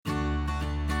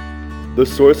The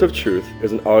Source of Truth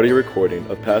is an audio recording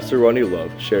of Pastor Ronnie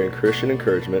Love sharing Christian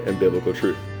encouragement and biblical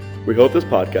truth. We hope this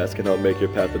podcast can help make your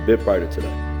path a bit brighter today.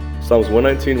 Psalms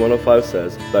 119:105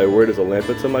 says, "Thy word is a lamp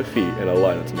unto my feet and a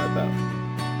light unto my path."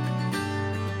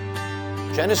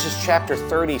 Genesis chapter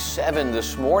 37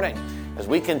 this morning. As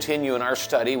we continue in our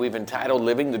study, we've entitled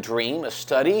Living the Dream, a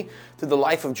study through the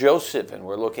life of Joseph. And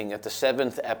we're looking at the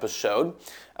 7th episode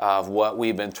of what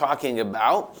we've been talking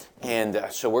about. And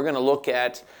so we're going to look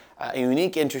at a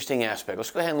unique, interesting aspect.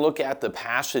 Let's go ahead and look at the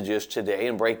passages today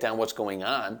and break down what's going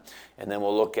on. And then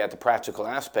we'll look at the practical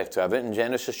aspect of it. In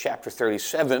Genesis chapter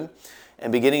 37,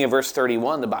 and beginning in verse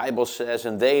 31, the Bible says,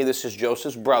 "And they," this is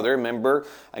Joseph's brother. Remember,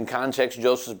 in context,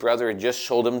 Joseph's brother had just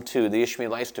sold him to the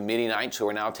Ishmaelites, to Midianites, who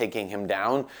are now taking him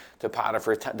down to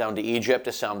Potiphar, down to Egypt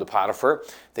to sell him to Potiphar.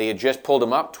 They had just pulled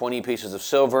him up, 20 pieces of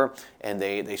silver, and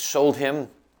they sold him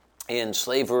in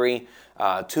slavery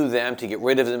to them to get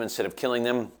rid of them instead of killing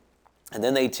them. And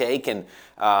then they take, and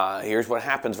here's what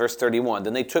happens, verse 31.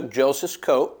 "Then they took Joseph's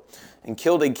coat and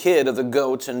killed a kid of the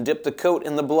goats and dipped the coat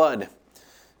in the blood.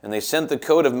 And they sent the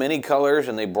coat of many colors,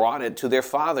 and they brought it to their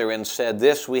father and said,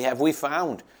 'This have we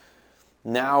found.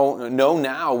 Now, know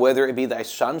now whether it be thy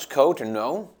son's coat or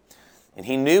no.' And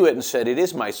he knew it and said, 'It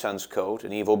is my son's coat.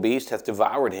 An evil beast hath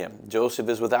devoured him. Joseph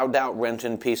is without doubt rent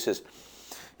in pieces.'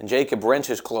 And Jacob rent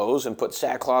his clothes and put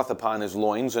sackcloth upon his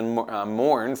loins and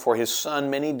mourned for his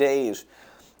son many days.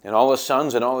 And all his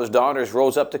sons and all his daughters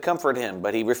rose up to comfort him,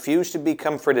 but he refused to be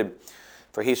comforted.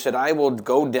 For he said, 'I will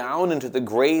go down into the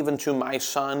grave unto my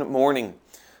son mourning.'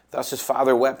 Thus his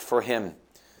father wept for him.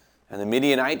 And the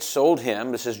Midianites sold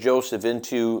him," this is Joseph,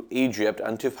 "into Egypt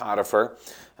unto Potiphar,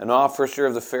 an officer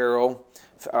of Pharaoh's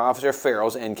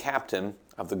and captain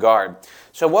of the guard."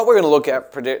 So what we're going to look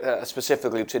at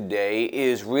specifically today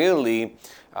is really,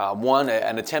 one,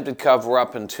 an attempted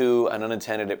cover-up, and two, an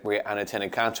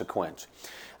unintended consequence.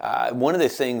 One of the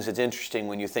things that's interesting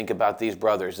when you think about these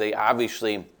brothers, they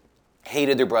obviously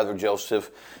hated their brother Joseph.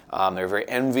 They were very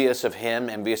envious of him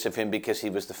because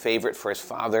he was the favorite for his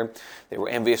father. They were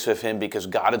envious of him because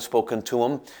God had spoken to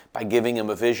him by giving him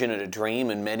a vision and a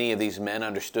dream, and many of these men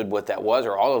understood what that was,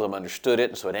 or all of them understood it,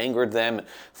 and so it angered them,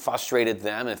 frustrated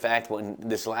them. In fact, when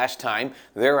this last time,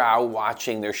 they're out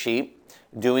watching their sheep,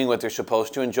 doing what they're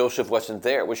supposed to, and Joseph wasn't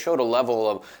there. It showed a level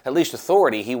of, at least,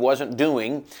 authority. He wasn't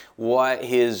doing what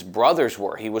his brothers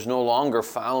were. He was no longer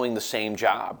following the same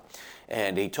job.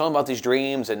 And he told them about these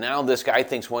dreams, and now this guy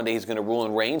thinks one day he's going to rule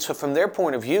and reign. So from their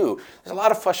point of view, there's a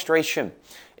lot of frustration.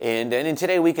 And in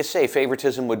today we could say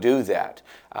favoritism would do that.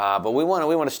 But we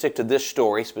want to stick to this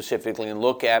story specifically and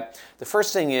look at, the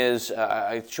first thing is,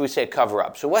 should we say, a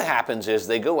cover-up. So what happens is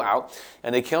they go out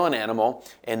and they kill an animal,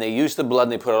 and they use the blood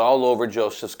and they put it all over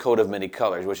Joseph's coat of many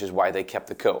colors, which is why they kept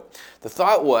the coat. The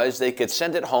thought was they could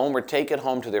send it home or take it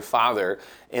home to their father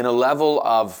in a level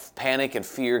of panic and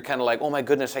fear, kind of like, "Oh my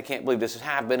goodness, I can't believe this has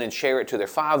happened," and share it to their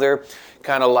father,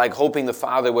 kind of like hoping the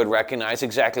father would recognize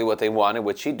exactly what they wanted,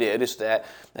 which he did, is that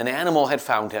an animal had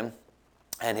found him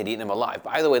and had eaten him alive.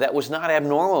 By the way, that was not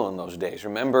abnormal in those days.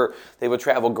 Remember, they would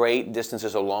travel great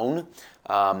distances alone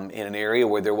in an area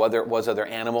where there was other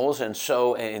animals, and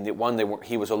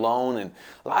he was alone, and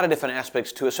a lot of different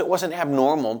aspects to it. So it wasn't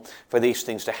abnormal for these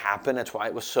things to happen. That's why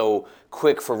it was so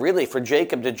quick for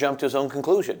Jacob to jump to his own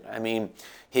conclusion. I mean,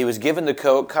 he was given the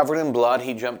coat, covered in blood,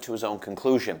 he jumped to his own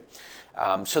conclusion.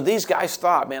 So these guys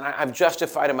thought, man, I've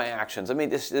justified in my actions. Let me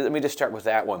just start with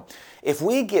that one. If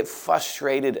we get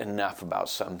frustrated enough about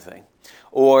something,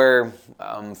 or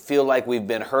feel like we've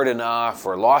been hurt enough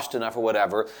or lost enough or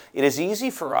whatever, it is easy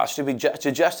for us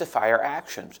to justify our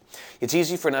actions. It's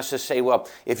easy for us to say, well,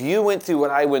 if you went through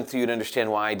what I went through, you'd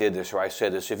understand why I did this or I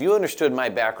said this. If you understood my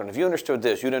background, if you understood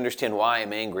this, you'd understand why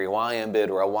I'm angry, why I'm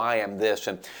bitter, or why I'm this.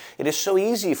 And it is so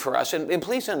easy for us, and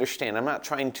please understand, I'm not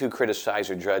trying to criticize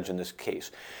or judge in this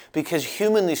case, because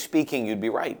humanly speaking, you'd be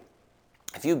right.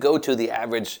 If you go to the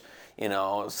average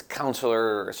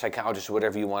counselor or psychologist or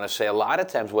whatever you want to say, a lot of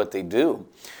times what they do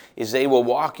is they will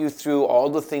walk you through all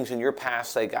the things in your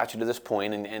past that got you to this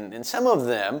point, and some of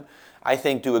them, I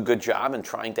think, do a good job in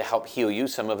trying to help heal you.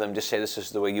 Some of them just say this is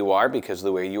the way you are because of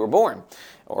the way you were born,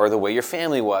 or the way your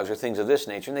family was, or things of this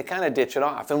nature, and they kind of ditch it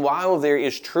off. And while there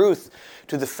is truth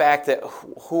to the fact that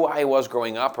who I was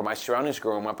growing up or my surroundings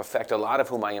growing up affect a lot of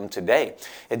whom I am today,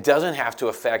 it doesn't have to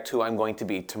affect who I'm going to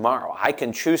be tomorrow. I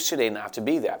can choose today not to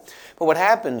be that. But what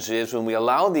happens is when we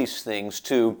allow these things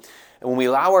to And when we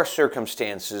allow our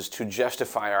circumstances to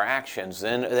justify our actions,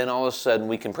 then all of a sudden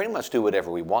we can pretty much do whatever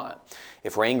we want.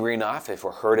 If we're angry enough, if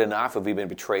we're hurt enough, if we've been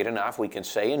betrayed enough, we can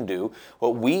say and do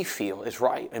what we feel is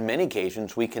right. In many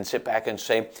occasions, we can sit back and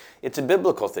say, it's a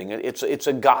biblical thing. It's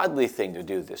a godly thing to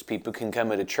do this. People can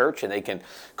come into church and they can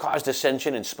cause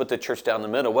dissension and split the church down the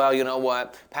middle. Well, you know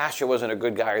what? Pastor wasn't a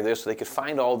good guy or this. So they could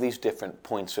find all these different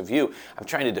points of view. I'm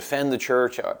trying to defend the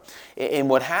church. And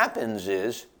what happens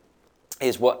is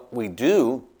what we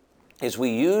do is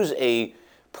we use a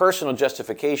personal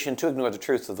justification to ignore the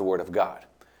truth of the Word of God.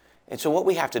 And so what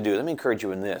we have to do, let me encourage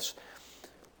you in this.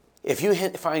 If you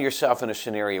find yourself in a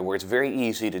scenario where it's very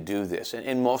easy to do this,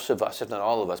 and most of us, if not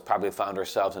all of us, probably found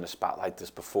ourselves in a spot like this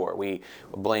before. We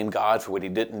would blame God for what He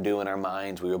didn't do in our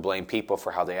minds. We would blame people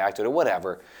for how they acted or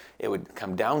whatever it would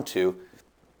come down to.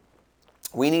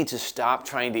 We need to stop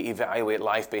trying to evaluate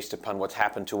life based upon what's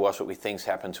happened to us, what we think's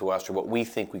happened to us, or what we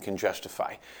think we can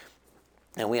justify.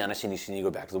 And we honestly need to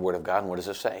go back to the Word of God, and what does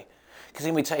it say? Because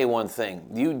let me tell you one thing.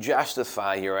 You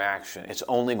justify your action, it's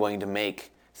only going to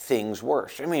make things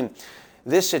worse. I mean,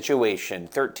 this situation,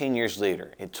 13 years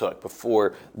later, it took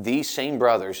before these same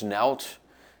brothers kneeled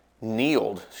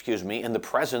in the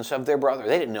presence of their brother.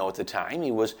 They didn't know at the time.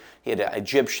 He had an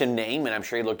Egyptian name, and I'm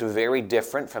sure he looked very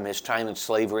different from his time in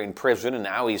slavery in prison, and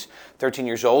now he's 13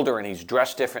 years older, and he's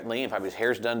dressed differently, and probably his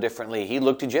hair's done differently. He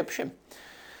looked Egyptian.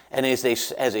 And as they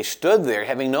stood there,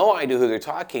 having no idea who they're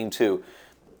talking to,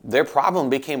 their problem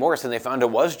became worse, and they found it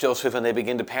was Joseph, and they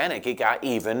began to panic. It got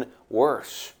even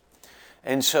worse.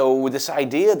 And so with this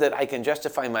idea that I can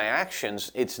justify my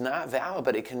actions, it's not valid,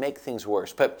 but it can make things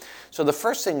worse. So the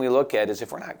first thing we look at is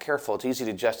if we're not careful, it's easy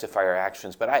to justify our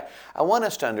actions. But I want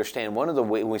us to understand one of the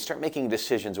ways, when we start making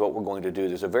decisions what we're going to do,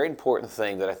 there's a very important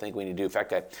thing that I think we need to do. In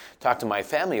fact, I talked to my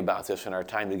family about this in our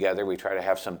time together. We try to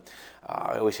have some,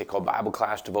 I always say called Bible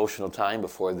class devotional time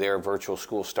before their virtual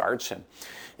school starts.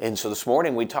 And so this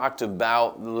morning we talked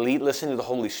about listening to the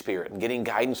Holy Spirit and getting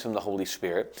guidance from the Holy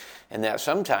Spirit. And that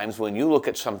sometimes when you look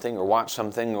at something or watch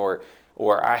something or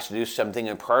asked to do something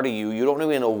and part of you don't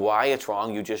really know why it's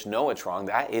wrong, you just know it's wrong,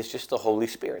 that is just the Holy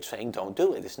Spirit saying don't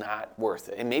do it. It's not worth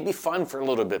it. It may be fun for a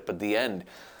little bit, but the end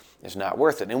is not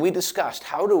worth it. And we discussed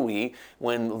how do we,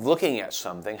 when looking at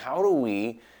something,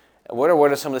 what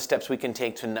are some of the steps we can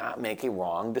take to not make a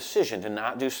wrong decision, to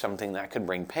not do something that could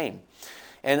bring pain.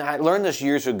 And I learned this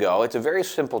years ago. It's a very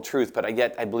simple truth, but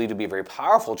yet I believe to be a very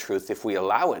powerful truth if we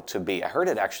allow it to be. I heard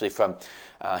it actually from,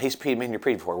 he's been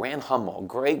preached before, Rand Hummel.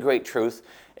 Great truth,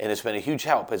 and it's been a huge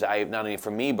help, not only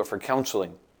for me, but for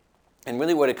counseling. And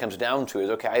really what it comes down to is,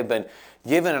 okay, I've been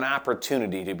given an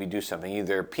opportunity to do something.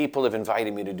 Either people have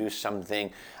invited me to do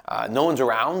something, no one's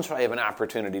around, so I have an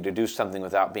opportunity to do something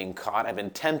without being caught. I've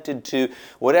been tempted to,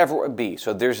 whatever it would be.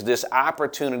 So there's this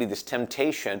opportunity, this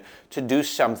temptation to do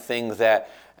something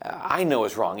that I know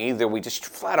is wrong. Either we just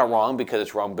flat out wrong because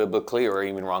it's wrong biblically or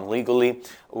even wrong legally,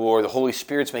 or the Holy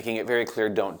Spirit's making it very clear,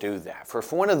 don't do that. For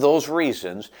one of those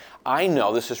reasons, I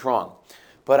know this is wrong.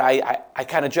 But I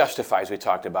kind of justify, as we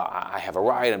talked about. I have a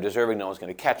right, I'm deserving, no one's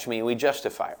going to catch me, and we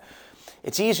justify it.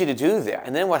 It's easy to do that.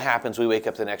 And then what happens, we wake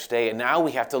up the next day, and now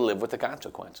we have to live with the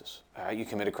consequences. You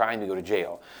commit a crime, you go to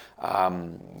jail.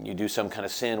 You do some kind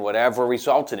of sin, whatever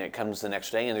result in it comes the next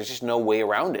day, and there's just no way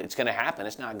around it. It's going to happen.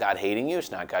 It's not God hating you.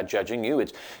 It's not God judging you.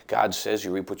 It's God says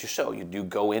you reap what you sow. You do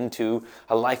go into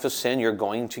a life of sin, you're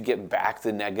going to get back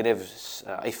the negative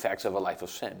effects of a life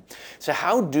of sin. So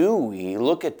how do we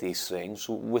look at these things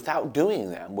without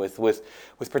doing them, with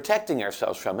protecting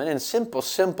ourselves from it? And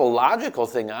simple, logical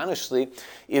thing, honestly,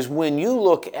 is when you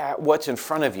look at what's in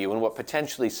front of you and what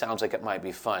potentially sounds like it might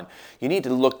be fun, you need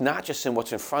to look not just in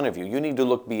what's in front of you, you need to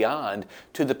look beyond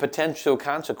to the potential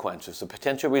consequences, the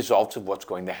potential results of what's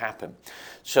going to happen.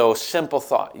 So simple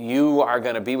thought, you are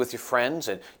going to be with your friends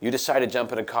and you decide to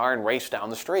jump in a car and race down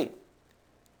the street.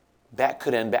 That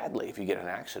could end badly if you get in an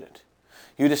accident.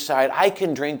 You decide, I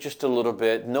can drink just a little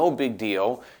bit, no big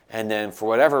deal, and then for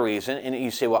whatever reason, and you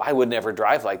say, well, I would never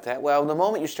drive like that. Well, the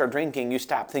moment you start drinking, you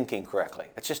stop thinking correctly.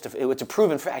 It's a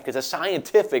proven fact. It's a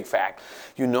scientific fact.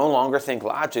 You no longer think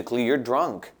logically, you're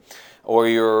drunk. Or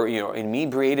you're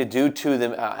inebriated due to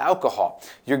the alcohol.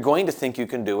 You're going to think you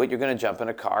can do it. You're going to jump in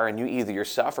a car, and you either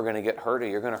yourself are going to get hurt or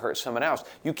you're going to hurt someone else.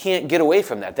 You can't get away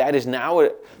from that. That is now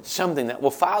something that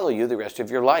will follow you the rest of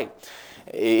your life.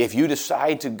 If you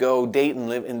decide to go date and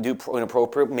live and do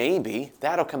inappropriate, maybe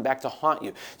that'll come back to haunt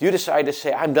you. You decide to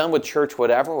say, I'm done with church,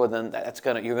 whatever, well then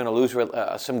you're going to lose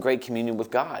some great communion with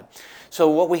God. So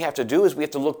what we have to do is we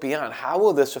have to look beyond. How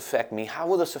will this affect me? How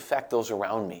will this affect those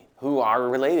around me who are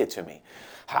related to me?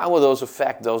 How will those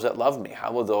affect those that love me?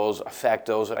 How will those affect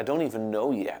those that I don't even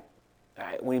know yet?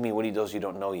 What do you mean, those you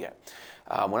don't know yet?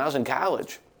 When I was in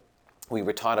college, we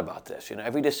were taught about this.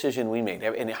 Every decision we made,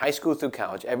 in high school through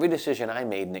college, every decision I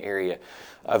made in the area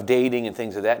of dating and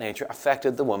things of that nature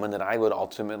affected the woman that I would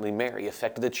ultimately marry,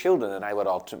 affected the children that I would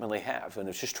ultimately have. And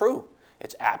it's just true.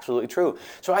 It's absolutely true.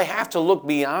 So I have to look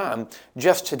beyond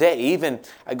just today. Even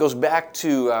it goes back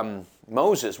to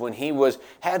Moses when he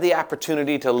had the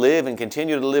opportunity to live and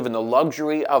continue to live in the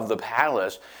luxury of the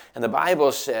palace. And the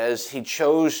Bible says he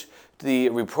chose the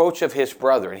reproach of his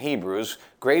brother in Hebrews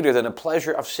greater than the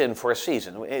pleasure of sin for a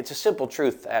season. It's a simple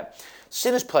truth that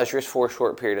sin is pleasure for a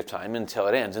short period of time until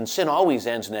it ends. And sin always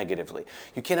ends negatively.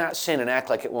 You cannot sin and act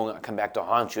like it will not come back to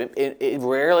haunt you. It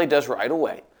rarely does right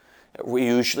away. It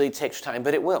usually takes time,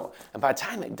 but it will. And by the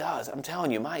time it does, I'm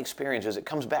telling you, my experience is it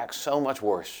comes back so much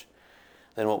worse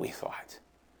than what we thought.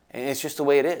 And it's just the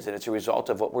way it is, and it's a result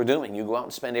of what we're doing. You go out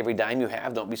and spend every dime you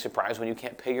have. Don't be surprised when you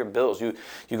can't pay your bills. You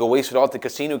go waste it all at the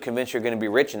casino, convinced you're going to be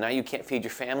rich, and now you can't feed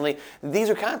your family. These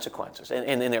are consequences,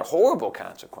 and they're horrible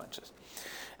consequences.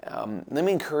 Let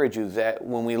me encourage you that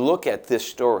when we look at this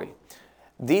story,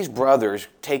 these brothers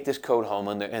take this coat home,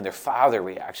 and their father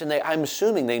reacts. And I'm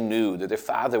assuming they knew that their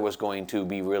father was going to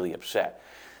be really upset.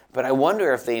 But I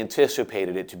wonder if they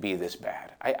anticipated it to be this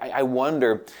bad. I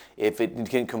wonder if it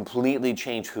can completely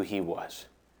change who he was,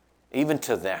 even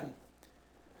to them.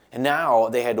 And now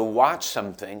they had to watch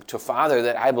something to father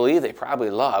that I believe they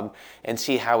probably loved and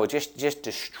see how it just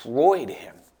destroyed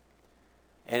him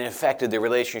and affected their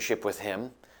relationship with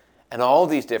him and all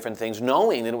these different things,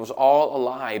 knowing that it was all a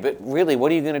lie. But really, what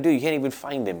are you going to do? You can't even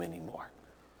find him anymore.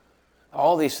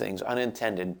 All these things,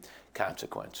 unintended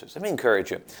consequences. Let me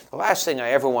encourage you. The last thing I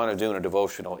ever want to do in a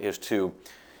devotional is to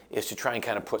try and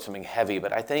kind of put something heavy.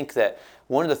 But I think that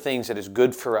one of the things that is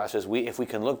good for us is if we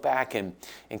can look back and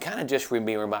kind of just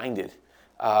be reminded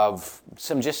of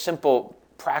some just simple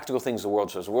practical things the world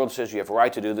says. The world says you have a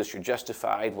right to do this, you're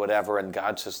justified, whatever, and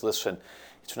God says, listen,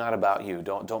 it's not about you.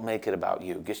 Don't make it about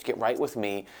you. Just get right with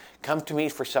me. Come to me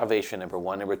for salvation, number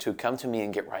one. Number two, come to me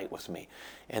and get right with me.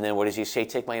 And then what does he say?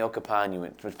 Take my yoke upon you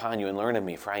and learn of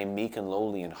me, for I am meek and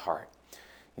lowly in heart.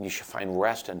 And you shall find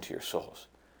rest unto your souls.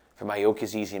 For my yoke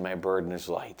is easy and my burden is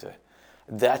light.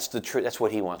 That's the truth. That's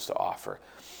what he wants to offer.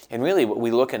 And really what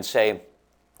we look and say,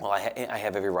 well, I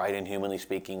have every right, and humanly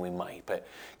speaking, we might. But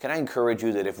can I encourage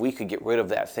you that if we could get rid of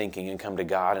that thinking and come to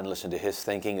God and listen to his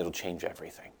thinking, it'll change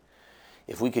everything.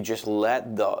 If we could just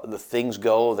let the things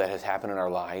go that has happened in our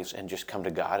lives and just come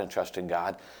to God and trust in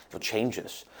God, it'll change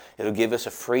us. It'll give us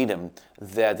a freedom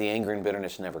that the anger and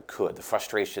bitterness never could, the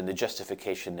frustration, the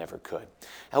justification never could.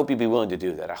 I hope you'd be willing to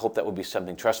do that. I hope that will be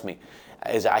something, trust me,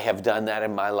 as I have done that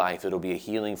in my life, it'll be a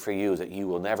healing for you that you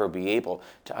will never be able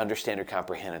to understand or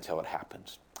comprehend until it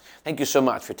happens. Thank you so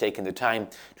much for taking the time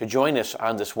to join us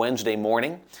on this Wednesday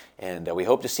morning. And we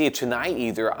hope to see you tonight,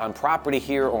 either on property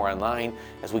here or online,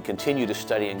 as we continue to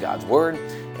study in God's Word.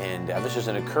 And this is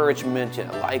an encouragement.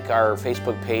 Like our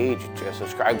Facebook page,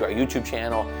 subscribe to our YouTube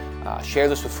channel, share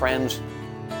this with friends.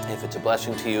 If it's a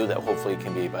blessing to you, that hopefully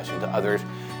can be a blessing to others.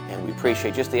 And we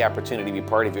appreciate just the opportunity to be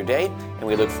part of your day. And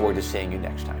we look forward to seeing you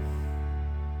next time.